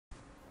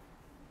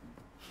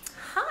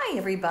Hi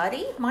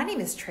everybody, my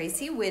name is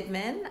Tracy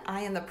Widman.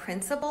 I am the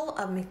principal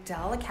of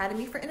McDowell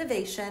Academy for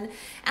Innovation,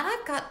 and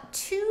I've got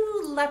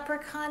two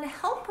leprechaun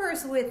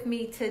helpers with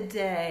me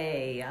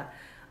today,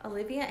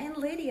 Olivia and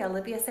Lydia.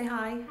 Olivia, say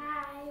hi.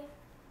 Hi.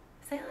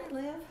 Say hi,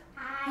 Liv.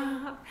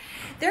 Hi.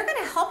 They're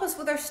going to help us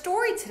with our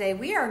story today.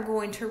 We are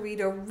going to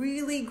read a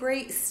really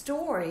great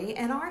story,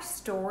 and our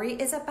story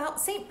is about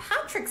St.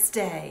 Patrick's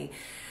Day.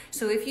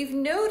 So if you've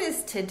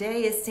noticed,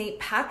 today is St.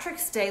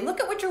 Patrick's Day. Look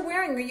at what you're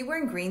wearing. Are you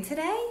wearing green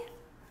today?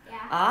 Yeah.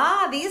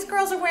 Ah, these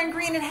girls are wearing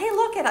green. And hey,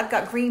 look it, I've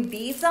got green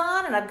beads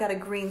on and I've got a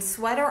green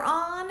sweater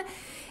on.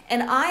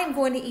 And I'm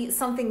going to eat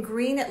something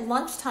green at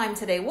lunchtime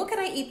today. What could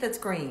I eat that's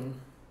green?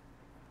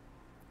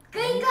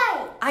 Green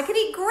grapes. I could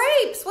eat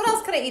grapes. What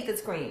else could I eat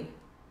that's green?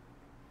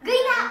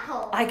 Green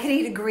apple. I could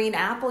eat a green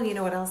apple. You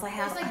know what else I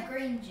have? There's like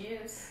green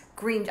juice.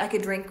 I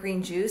could drink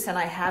green juice, and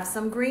I have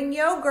some green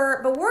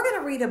yogurt, but we're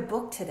going to read a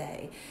book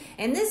today.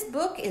 And this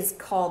book is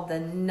called The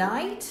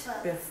Night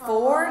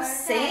Before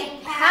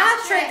St.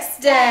 Patrick's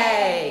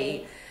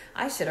Day.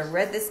 I should have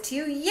read this to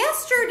you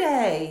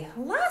yesterday.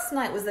 Last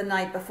night was the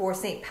night before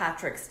St.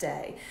 Patrick's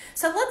Day.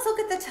 So let's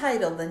look at the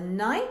title, The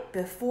Night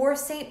Before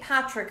St.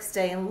 Patrick's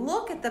Day, and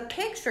look at the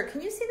picture.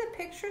 Can you see the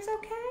pictures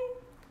okay?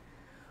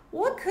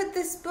 What could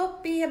this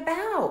book be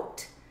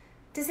about?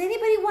 Does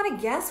anybody want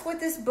to guess what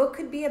this book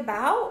could be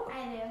about?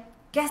 I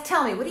do.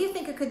 Tell me, what do you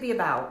think it could be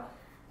about?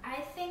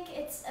 I think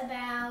it's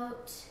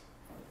about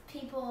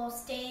people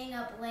staying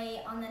up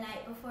late on the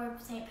night before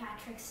St.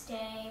 Patrick's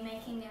Day,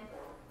 making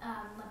a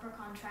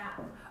leprechaun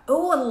trap.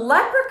 Oh, a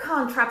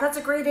leprechaun trap. That's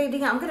a great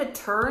idea. I'm going to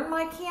turn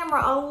my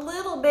camera a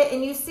little bit,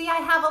 and you see I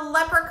have a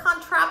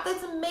leprechaun trap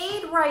that's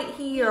made right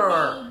here.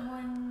 Made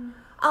one.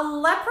 A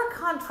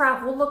leprechaun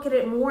trap. We'll look at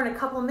it more in a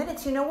couple of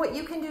minutes. You know what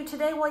you can do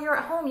today while you're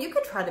at home? You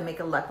could try to make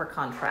a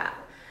leprechaun trap.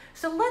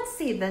 So let's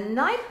see. The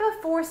night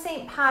before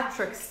St.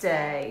 Patrick's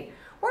Day.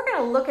 We're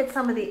going to look at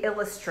some of the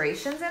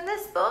illustrations in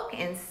this book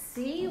and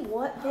see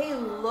what they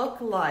look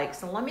like.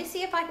 So let me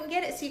see if I can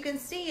get it so you can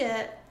see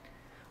it.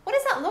 What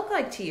does that look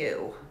like to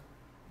you?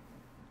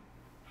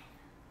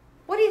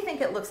 What do you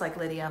think it looks like,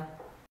 Lydia?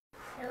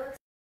 It looks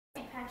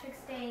like St.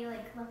 Patrick's Day,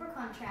 like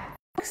leprechaun trap.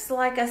 Looks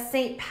like a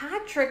St.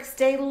 Patrick's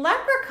Day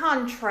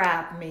leprechaun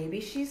trap.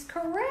 Maybe she's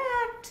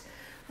correct.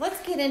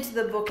 Let's get into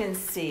the book and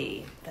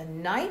see. The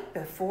night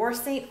before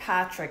St.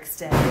 Patrick's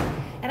Day.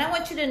 And I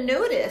want you to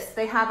notice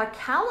they have a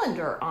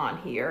calendar on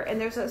here, and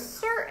there's a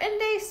certain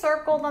day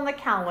circled on the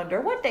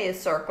calendar. What day is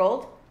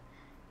circled?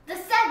 The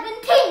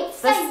 17th,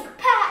 St.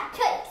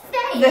 Patrick's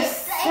Day. The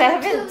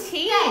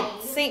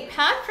 17th, St.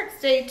 Patrick's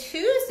Day,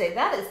 Tuesday.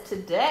 That is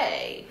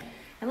today.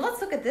 And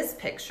let's look at this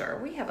picture.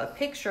 We have a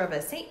picture of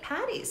a St.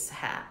 Patty's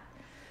hat.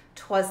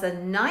 'Twas the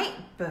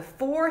night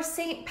before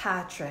St.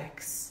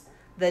 Patrick's,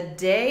 the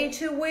day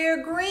to wear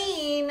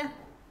green.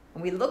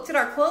 When we looked at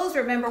our clothes,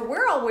 remember,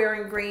 we're all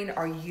wearing green.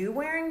 Are you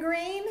wearing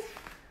green?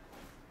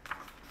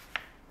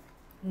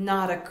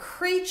 Not a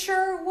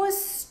creature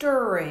was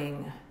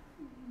stirring,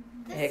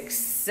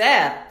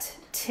 except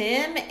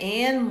Tim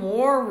and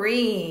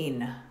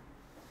Maureen.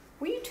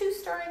 Were you two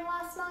stirring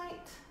last night?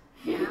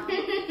 No,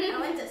 I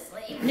went to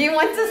sleep. You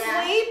went to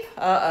sleep?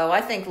 Uh-oh,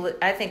 I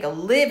think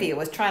Olivia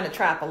was trying to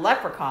trap a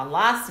leprechaun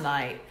last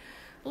night.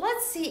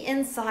 Let's see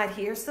inside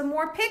here some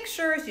more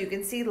pictures. You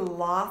can see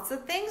lots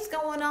of things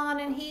going on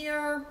in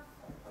here.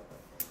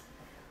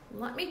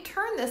 Let me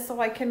turn this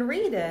so I can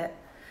read it.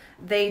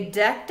 They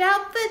decked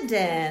out the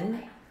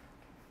den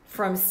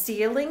from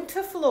ceiling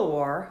to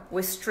floor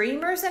with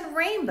streamers and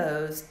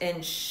rainbows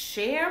and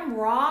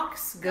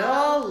shamrocks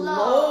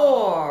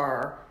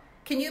galore.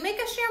 Can you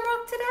make a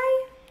shamrock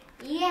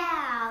today?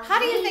 Yeah. How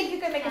do you think you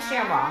can make a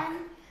shamrock?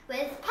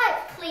 With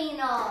pipe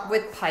cleaners.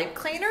 With pipe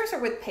cleaners or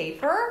with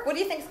paper? What do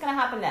you think is going to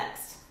happen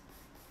next?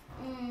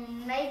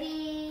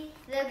 Maybe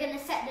they're going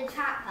to set the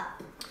trap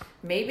up.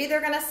 Maybe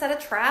they're going to set a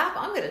trap.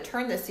 I'm going to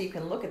turn this so you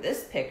can look at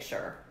this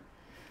picture.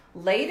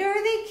 Later,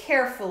 they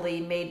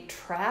carefully made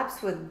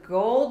traps with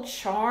gold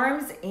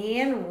charms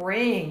and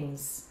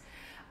rings.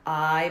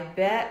 I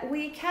bet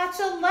we catch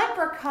a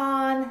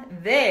leprechaun.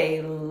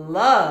 They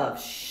love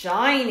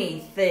shiny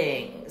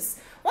things.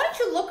 Why don't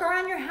you look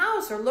around your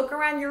house or look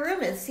around your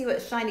room and see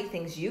what shiny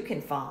things you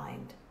can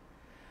find?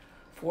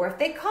 For if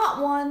they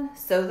caught one,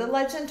 so the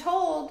legend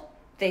told,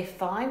 they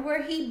find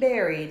where he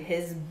buried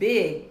his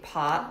big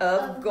pot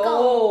of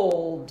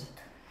gold.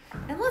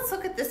 And let's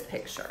look at this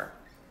picture.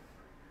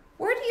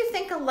 Where do you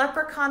think a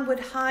leprechaun would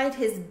hide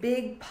his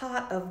big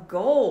pot of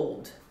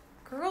gold?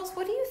 Girls,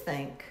 what do you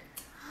think?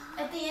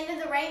 At the end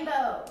of the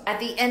rainbow. At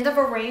the end of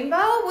a rainbow?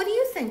 What do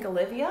you think,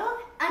 Olivia?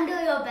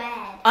 Under your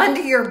bed.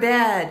 Under your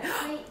bed.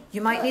 Wait,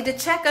 You might need to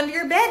check under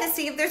your bed to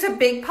see if there's a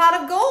big pot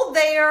of gold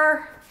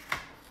there.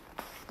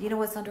 You know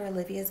what's under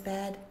Olivia's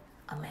bed?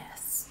 A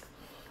mess.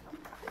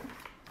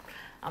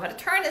 I'm going to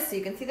turn this so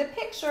you can see the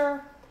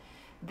picture.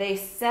 They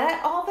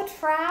set all the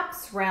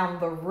traps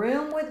round the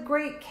room with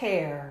great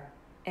care,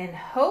 in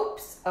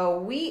hopes a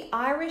wee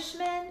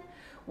Irishman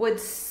would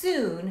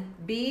soon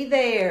be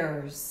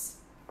theirs.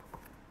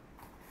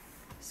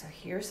 So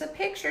here's the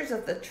pictures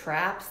of the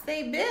traps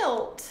they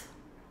built.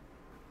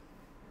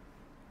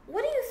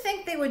 What do you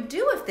think they would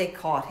do if they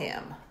caught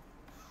him?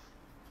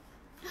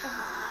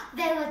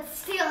 They would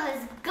steal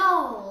his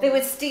gold. They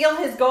would steal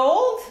his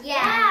gold?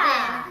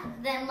 Yeah.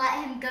 Then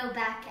let him go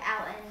back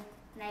out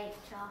in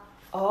nature.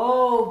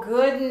 Oh,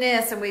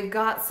 goodness. And we've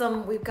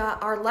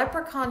got our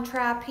leprechaun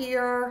trap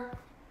here.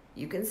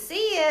 You can see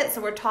it.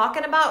 So we're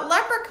talking about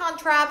leprechaun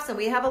traps, and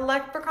we have a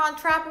leprechaun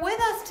trap with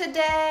us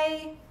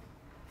today.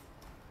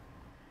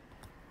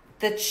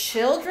 The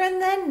children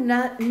then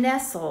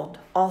nestled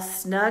all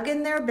snug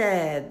in their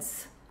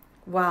beds,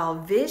 while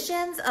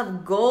visions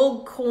of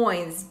gold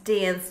coins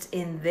danced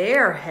in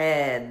their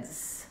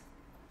heads.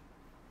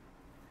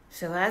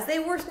 So as they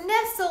were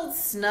nestled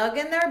snug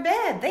in their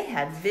bed, they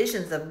had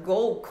visions of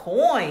gold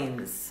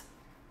coins.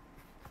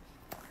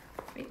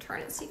 Let me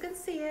turn it so you can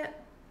see it.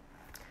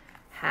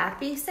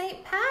 Happy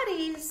St.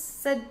 Patty's,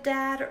 said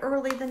Dad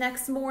early the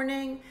next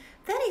morning.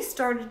 Then he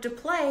started to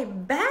play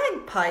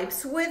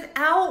bagpipes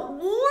without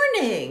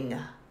warning.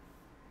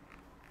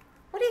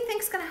 What do you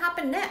think's going to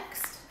happen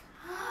next?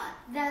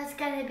 There's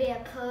going to be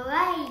a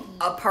parade.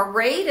 A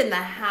parade in the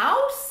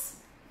house?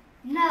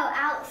 No,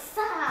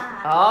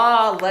 outside.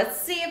 Oh,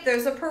 let's see if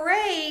there's a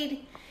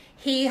parade.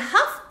 He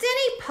huffed and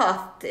he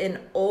puffed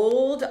an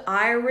old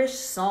Irish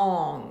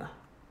song.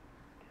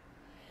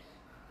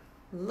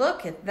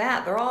 Look at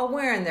that. They're all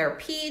wearing their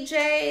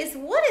PJs.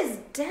 What is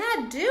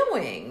Dad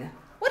doing?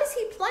 What is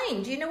he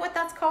playing? Do you know what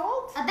that's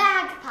called? A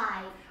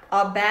bagpipe.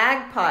 A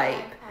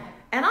bagpipe.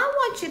 And I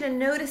want you to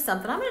notice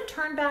something. I'm going to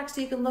turn back so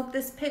you can look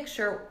this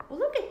picture. Well,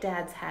 look at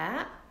Dad's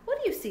hat.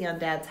 What do you see on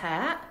Dad's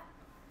hat?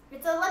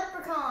 It's a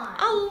leprechaun.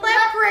 A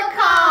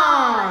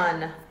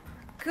leprechaun.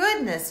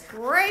 Goodness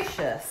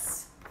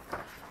gracious.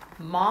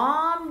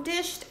 Mom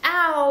dished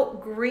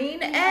out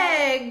green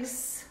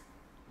eggs.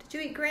 Did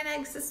you eat green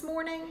eggs this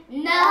morning?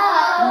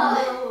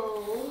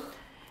 No.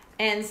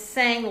 And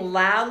sang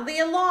loudly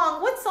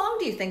along. What song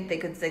do you think they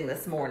could sing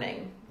this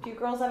morning? Do you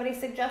girls have any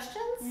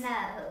suggestions?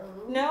 No.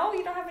 No?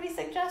 You don't have any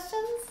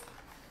suggestions?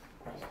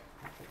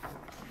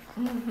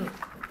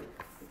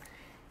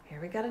 Here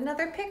we got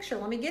another picture.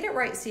 Let me get it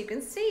right so you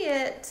can see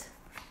it.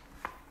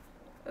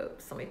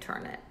 Oops, let me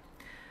turn it.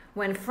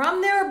 When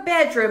from their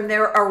bedroom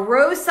there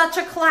arose such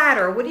a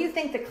clatter. What do you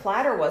think the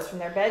clatter was from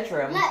their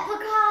bedroom?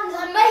 Leprechauns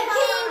are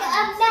making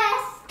a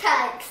mess to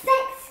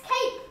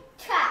escape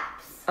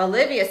traps.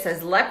 Olivia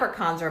says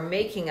leprechauns are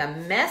making a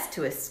mess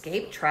to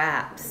escape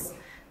traps.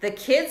 The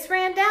kids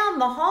ran down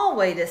the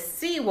hallway to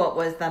see what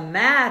was the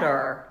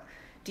matter.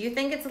 Do you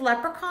think it's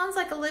leprechauns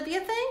like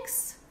Olivia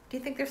thinks? Do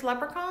you think there's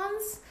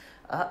leprechauns?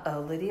 Uh-oh,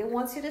 Lydia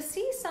wants you to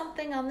see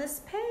something on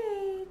this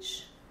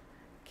page.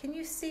 Can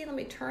you see? Let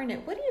me turn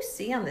it. What do you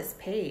see on this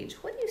page?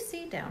 What do you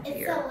see down It's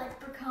here? a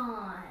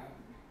leprechaun.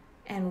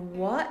 And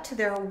what to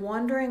their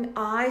wondering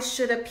eyes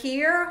should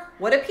appear?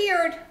 What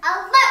appeared?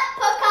 A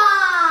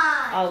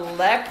leprechaun. A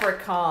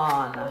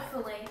leprechaun.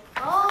 Hopefully.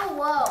 Oh,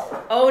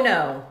 whoa. Oh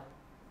no,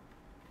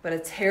 but a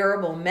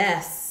terrible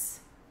mess.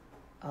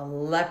 A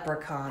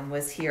leprechaun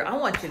was here. I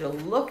want you to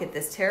look at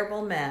this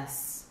terrible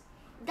mess.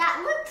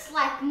 That looks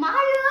like my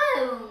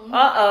room.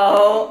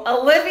 Uh-oh,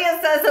 Olivia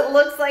says it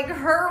looks like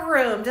her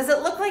room. Does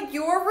it look like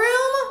your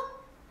room?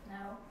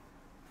 No.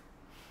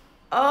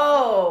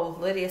 Oh,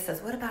 Lydia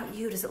says, what about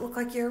you? Does it look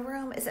like your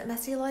room? Is it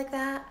messy like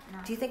that? No.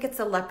 Do you think it's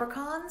the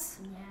leprechauns?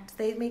 Yeah. Do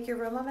they make your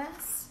room a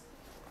mess?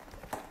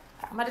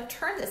 I'm going to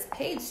turn this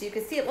page so you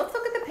can see it. Let's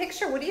look at the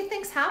picture. What do you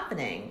think's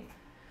happening?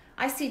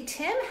 I see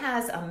Tim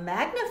has a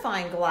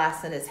magnifying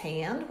glass in his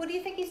hand. What do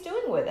you think he's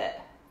doing with it?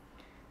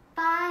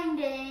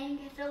 Finding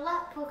the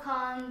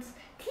leprechaun's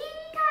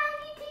teeny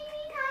tiny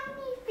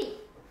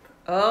feet.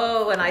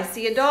 Oh, and I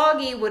see a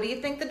doggy. What do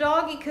you think the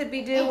doggy could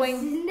be doing?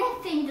 It's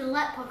sniffing the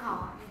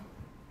leprechaun.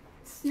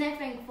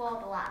 Sniffing for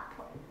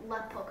the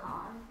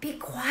leprechaun. Be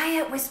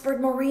quiet,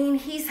 whispered Maureen.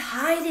 He's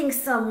hiding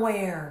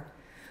somewhere.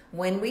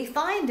 When we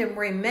find him,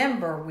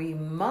 remember, we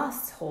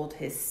must hold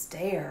his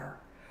stare.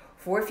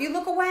 For if you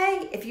look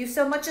away, if you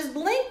so much as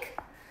blink,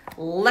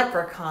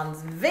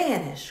 leprechauns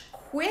vanish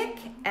quick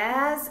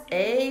as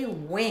a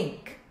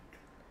wink.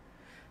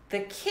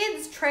 The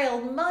kids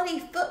trailed muddy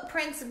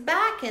footprints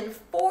back and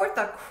forth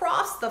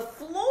across the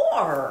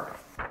floor,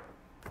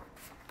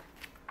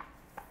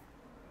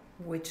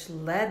 which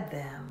led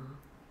them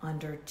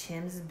under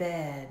Tim's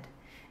bed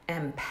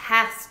and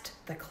past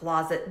the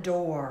closet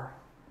door.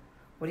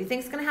 What do you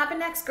think is going to happen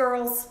next,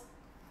 girls?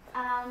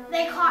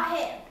 They caught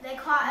him. They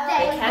caught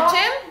They catch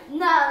him?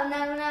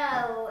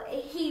 No.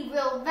 He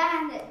will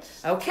vanish.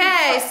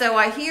 Okay, so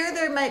I hear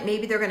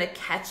maybe they're going to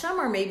catch him,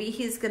 or maybe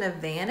he's going to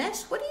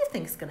vanish. What do you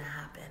think is going to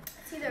happen?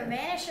 It's either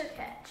vanish or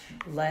catch.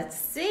 Let's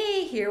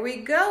see. Here we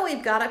go.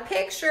 We've got a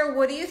picture.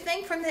 What do you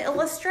think from the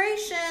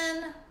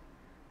illustration?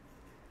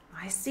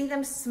 I see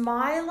them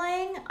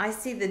smiling. I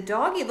see the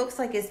doggy looks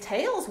like his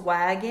tail's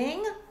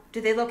wagging.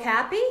 Do they look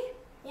happy?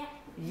 Yeah.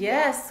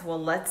 Yes.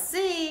 Well, let's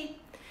see.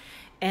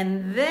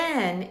 And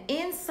then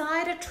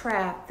inside a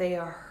trap, they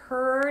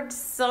heard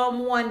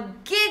someone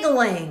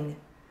giggling.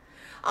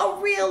 A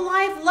real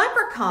live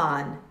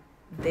leprechaun.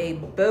 They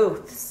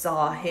both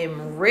saw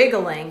him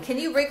wriggling. Can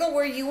you wriggle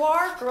where you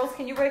are? Girls,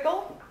 can you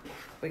wriggle?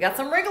 We got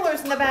some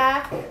wrigglers in the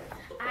back.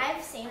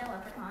 I've seen a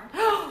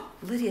leprechaun.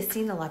 Lydia's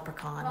seen the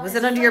leprechaun. Well, was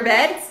his it under your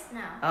bed? footprints?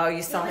 No. Oh,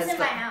 you saw It was his in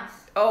my foot. house.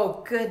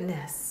 Oh,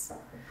 goodness.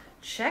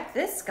 Check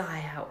this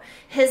guy out.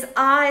 His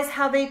eyes,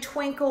 how they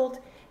twinkled.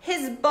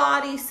 His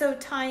body so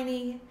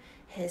tiny.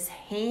 His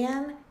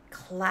hand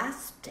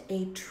clasped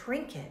a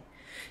trinket,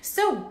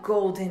 so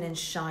golden and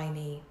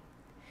shiny.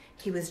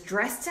 He was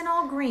dressed in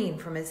all green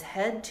from his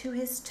head to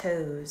his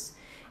toes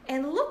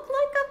and looked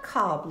like a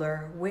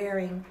cobbler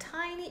wearing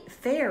tiny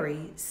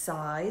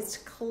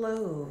fairy-sized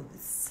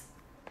clothes.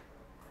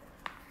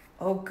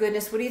 Oh,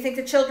 goodness. What do you think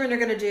the children are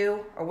going to do?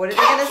 Or what are they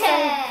going to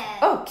say? him.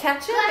 Oh,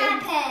 catch him?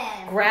 Grab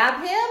him.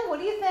 Grab him? What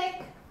do you think?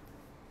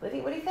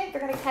 Lydia, what do you think?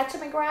 They're going to catch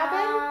him and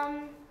grab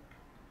him?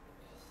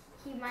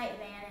 He might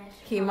vanish.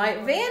 He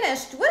might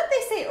vanish. What did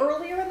they say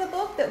earlier in the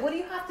book? That what do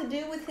you have to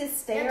do with his You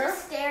stare? have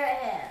to stare at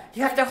him.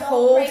 You have to Like, don't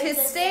hold break his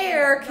the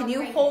stare. Can Don't you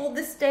break it. hold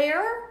the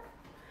stare?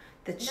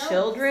 The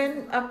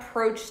children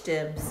approached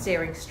him,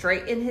 staring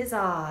straight in his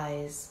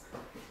eyes.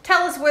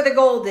 Tell us where the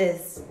gold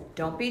is.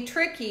 Don't be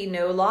tricky,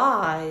 no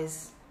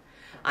lies.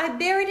 I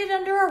buried it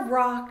under a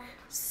rock,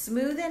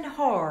 smooth and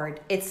hard.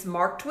 It's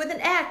marked with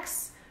an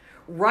X,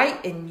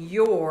 right in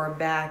your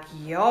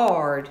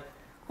backyard.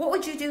 What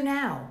would you do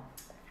now?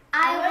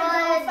 I would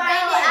go would go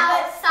find it,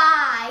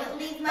 outside. But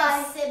leave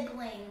my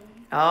sibling.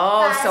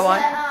 Oh,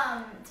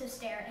 so to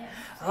stare at him.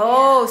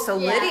 Oh, so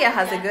Yeah, Lydia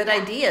has a yeah, good yeah,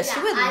 idea. She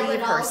yeah, would I leave would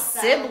her also.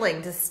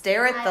 sibling to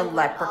stare at I the would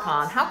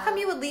leprechaun. How also. come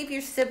you would leave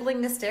your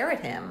sibling to stare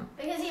at him?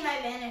 Because he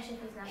might vanish if he's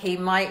not. He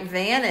might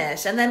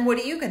vanish. And then what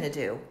are you going to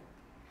do?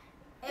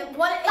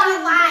 What if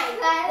he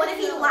lied? What if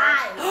he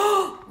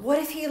lied? What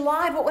if he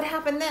lied? What would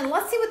happen then?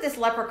 Let's see what this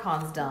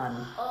leprechaun's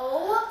done.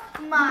 Oh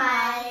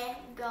my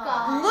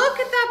God. Look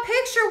at that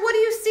picture. What do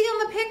you see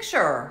on the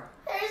picture?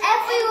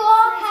 Every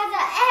wall has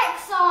an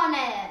X on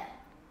it.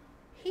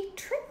 He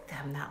tricked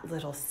them, that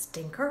little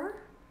stinker.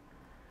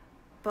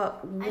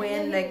 But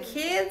when the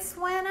kids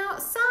went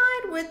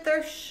outside with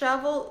their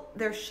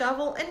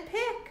shovel and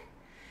pick,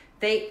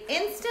 they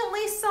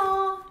instantly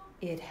saw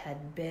it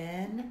had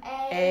been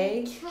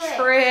a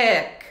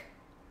trick.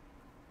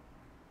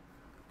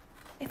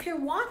 If you're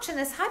watching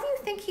this, how do you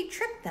think he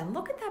tricked them?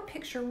 Look at that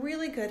picture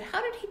really good.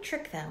 How did he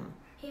trick them?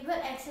 He put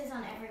X's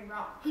on every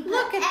rock. He put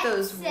Look at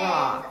those X's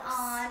rocks.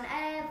 on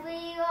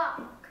every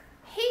rock.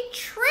 He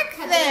tricked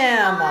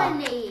them.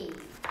 Funny.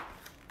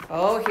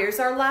 Oh, here's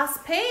our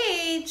last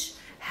page.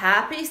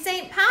 Happy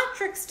St.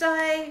 Patrick's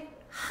Day.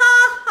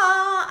 Ha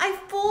ha, I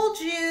fooled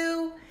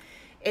you.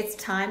 It's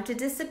time to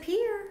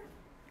disappear.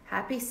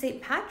 Happy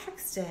St.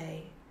 Patrick's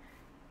Day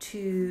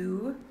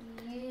to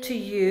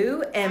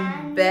you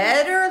and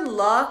better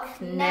luck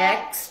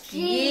next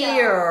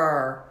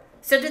year.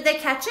 So did they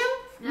catch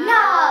him?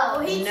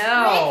 No. He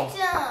No.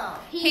 tricked him.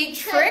 He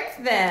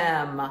tricked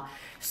them.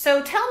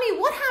 So tell me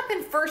what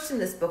happened first in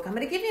this book. I'm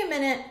going to give you a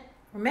minute.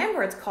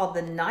 Remember, it's called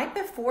The Night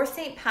Before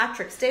St.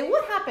 Patrick's Day.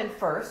 What happened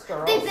first,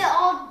 girls? They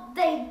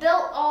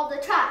built all the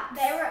traps.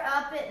 They were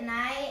up at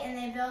night and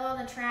they built all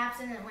the traps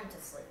and then went to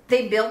sleep.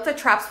 They built the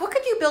traps. What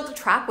could you build a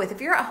trap with?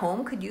 If you're at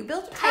home, could you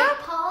build a trap?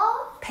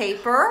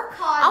 Paper.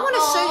 I want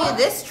to show you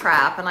this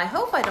trap, and I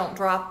hope I don't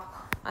drop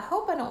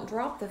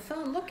the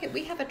phone. Look,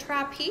 we have a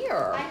trap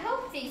here. I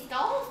hope these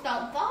dolls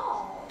don't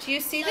fall. Do you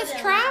see No, this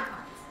they're trap? leprechauns.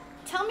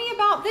 Tell me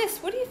about this.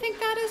 What do you think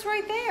that is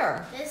right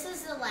there? This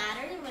is the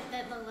ladder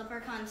that the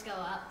leprechauns go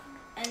up,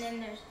 and then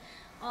there's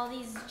all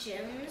these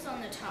gems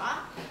on the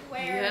top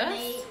where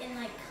Yes. they in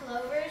like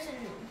clovers and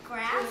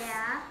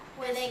grass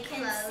where they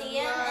can see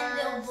them and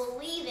they'll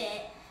believe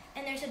it.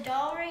 And there's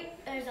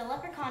there's a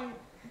leprechaun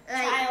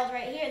child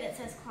right here that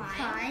says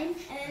climb.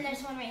 And then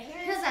there's one right here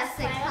Because that that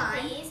says says climb up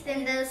climb. these. Then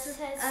and there's it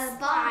says a slide.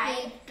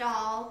 Barbie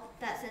doll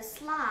that says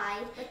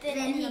slide. But then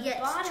Then in he the gets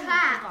bottom of the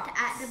trapped box.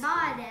 at the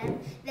bottom.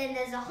 Then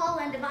there's a hole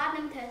in the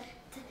bottom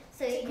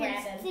so you grab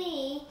can him.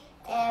 see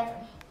if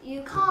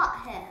you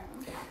caught him.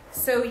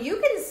 So you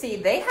can see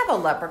they have a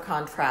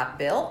leprechaun trap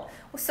built.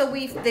 So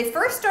they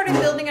first started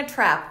building a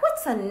trap.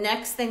 What's the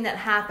next thing that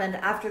happened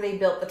after they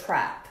built the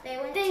trap? They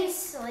went to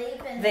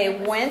sleep and They it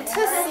was went to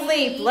boring.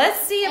 sleep. Let's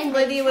see if And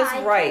they Lydia was tried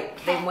to right.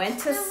 They catch went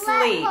to the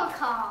sleep.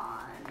 leprechaun.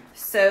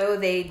 So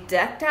they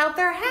decked out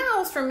their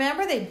house.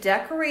 Remember, they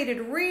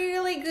decorated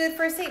really good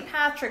for St.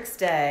 Patrick's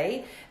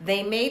Day.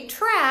 They made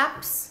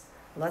traps.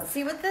 Let's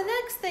see what the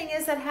next thing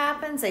is that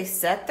happens. They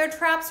set their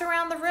traps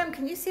around the room.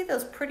 Can you see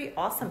those pretty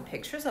awesome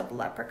pictures of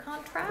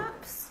leprechaun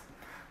traps?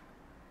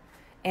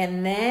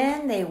 And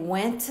then they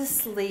went to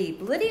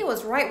sleep. Lydia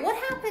was right. What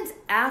happens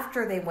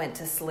after they went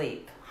to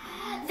sleep?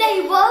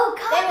 They woke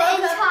up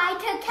and up tried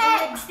to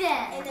catch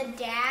them. And the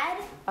dad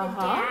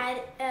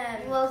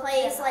Woke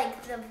plays them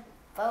like the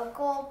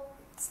vocal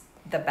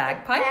The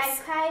bagpipes?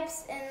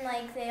 bagpipes and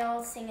like they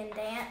all sing and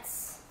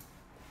dance.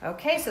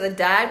 Okay, so the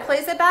dad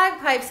plays the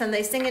bagpipes and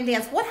they sing and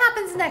dance. What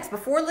happens next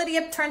before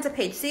Lydia turns a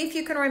page? See if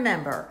you can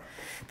remember.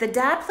 The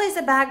dad plays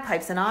the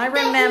bagpipes and I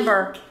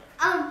remember.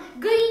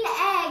 green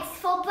eggs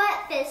for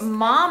breakfast.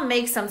 Mom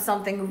makes them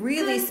something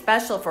really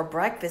special for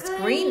breakfast.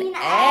 Green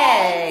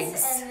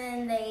eggs. And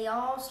then they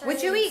all started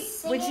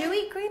Would you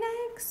eat green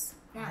eggs?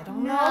 No. I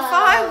don't know if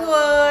I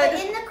would.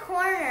 But in the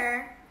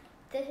corner,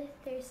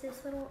 there's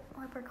this little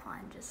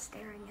leprechaun just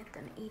staring at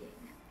them eating.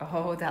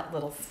 Oh, that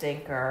little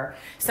stinker.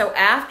 So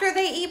after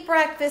they eat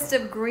breakfast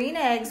of green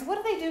eggs,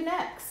 what do they do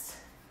next?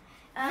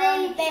 They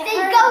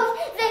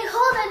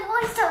hold on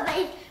one, so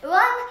they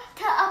run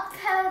up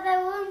to the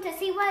room to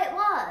see what it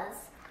was.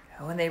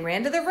 Oh, and they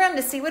ran to the room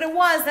to see what it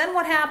was. Then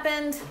what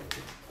happened?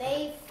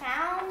 They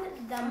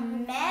found the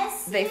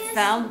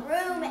messiest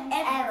room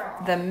ever.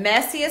 The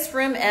messiest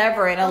room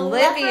ever. And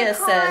Olivia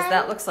says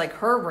that looks like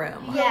her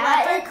room. The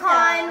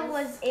leprechaun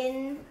was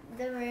in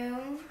the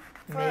room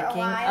for a while,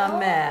 making a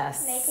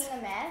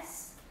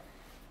mess.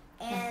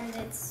 And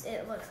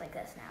it looks like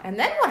this now. And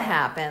then what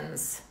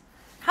happens?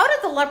 How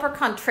did the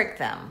leprechaun trick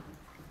them?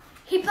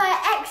 He put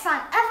an X on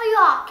every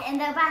rock in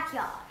their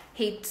backyard.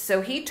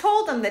 So he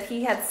told them that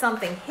he had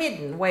something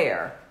hidden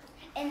where?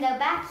 In their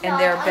backyard. In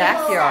their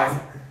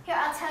backyard. Here,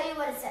 I'll tell you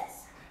what it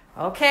says.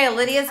 Okay,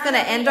 Lydia's going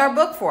to end our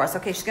book for us.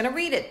 Okay, she's going to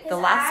read it. The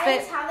last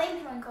bit. How they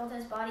twinkled,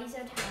 his body so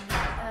tiny.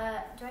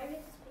 Do I read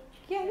this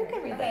page? Yeah, you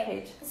can read that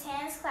page. His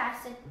hands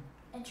clasped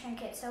a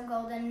trinket so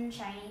golden and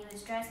shiny. He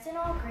was dressed in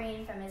all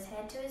green from his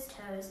head to his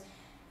toes,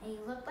 and he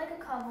looked like a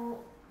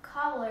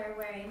cobbler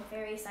wearing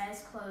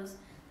fairy-sized clothes.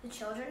 The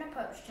children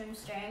approached him,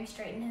 staring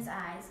straight in his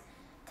eyes.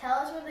 Tell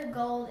us where the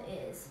gold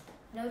is.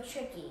 No,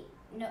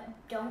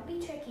 don't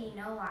be tricky,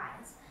 no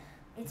lies.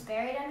 It's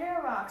buried under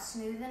a rock,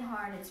 smooth and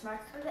hard. It's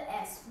marked with an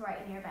S right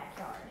in your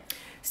backyard.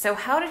 So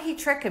how did he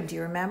trick him? Do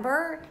you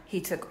remember? He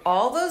took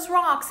all those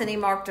rocks and he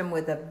marked them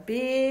with a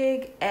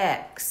big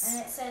X.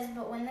 And it says,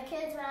 but when the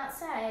kids went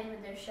outside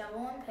with their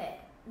shovel and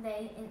pick,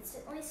 they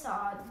instantly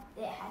saw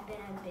it had been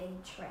a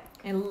big trick.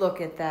 And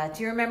look at that.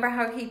 Do you remember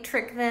how he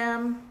tricked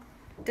them?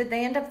 Did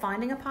they end up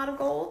finding a pot of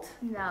gold?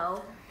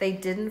 No. They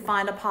didn't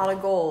find a pot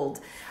of gold.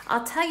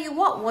 I'll tell you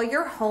what, while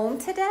you're home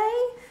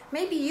today,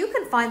 maybe you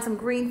can find some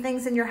green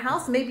things in your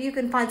house. Maybe you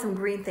can find some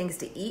green things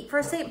to eat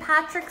for St.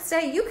 Patrick's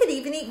Day. You could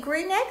even eat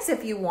green eggs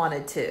if you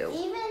wanted to.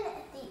 Even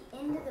at the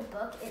end of the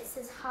book, it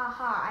says, ha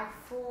ha,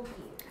 I fooled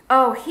you.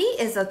 Oh, he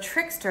is a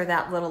trickster,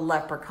 that little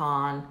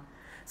leprechaun.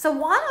 So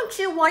why don't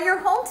you, while you're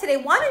home today,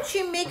 why don't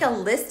you make a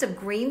list of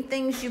green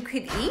things you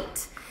could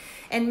eat?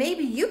 And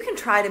maybe you can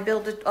try to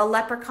build a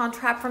leprechaun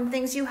trap from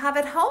things you have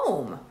at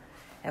home.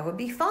 It would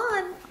be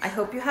fun. I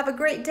hope you have a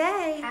great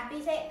day. Happy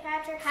St.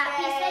 Patrick's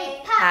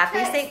Day.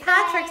 Happy St.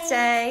 Patrick's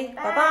Day.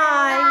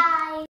 Bye-bye.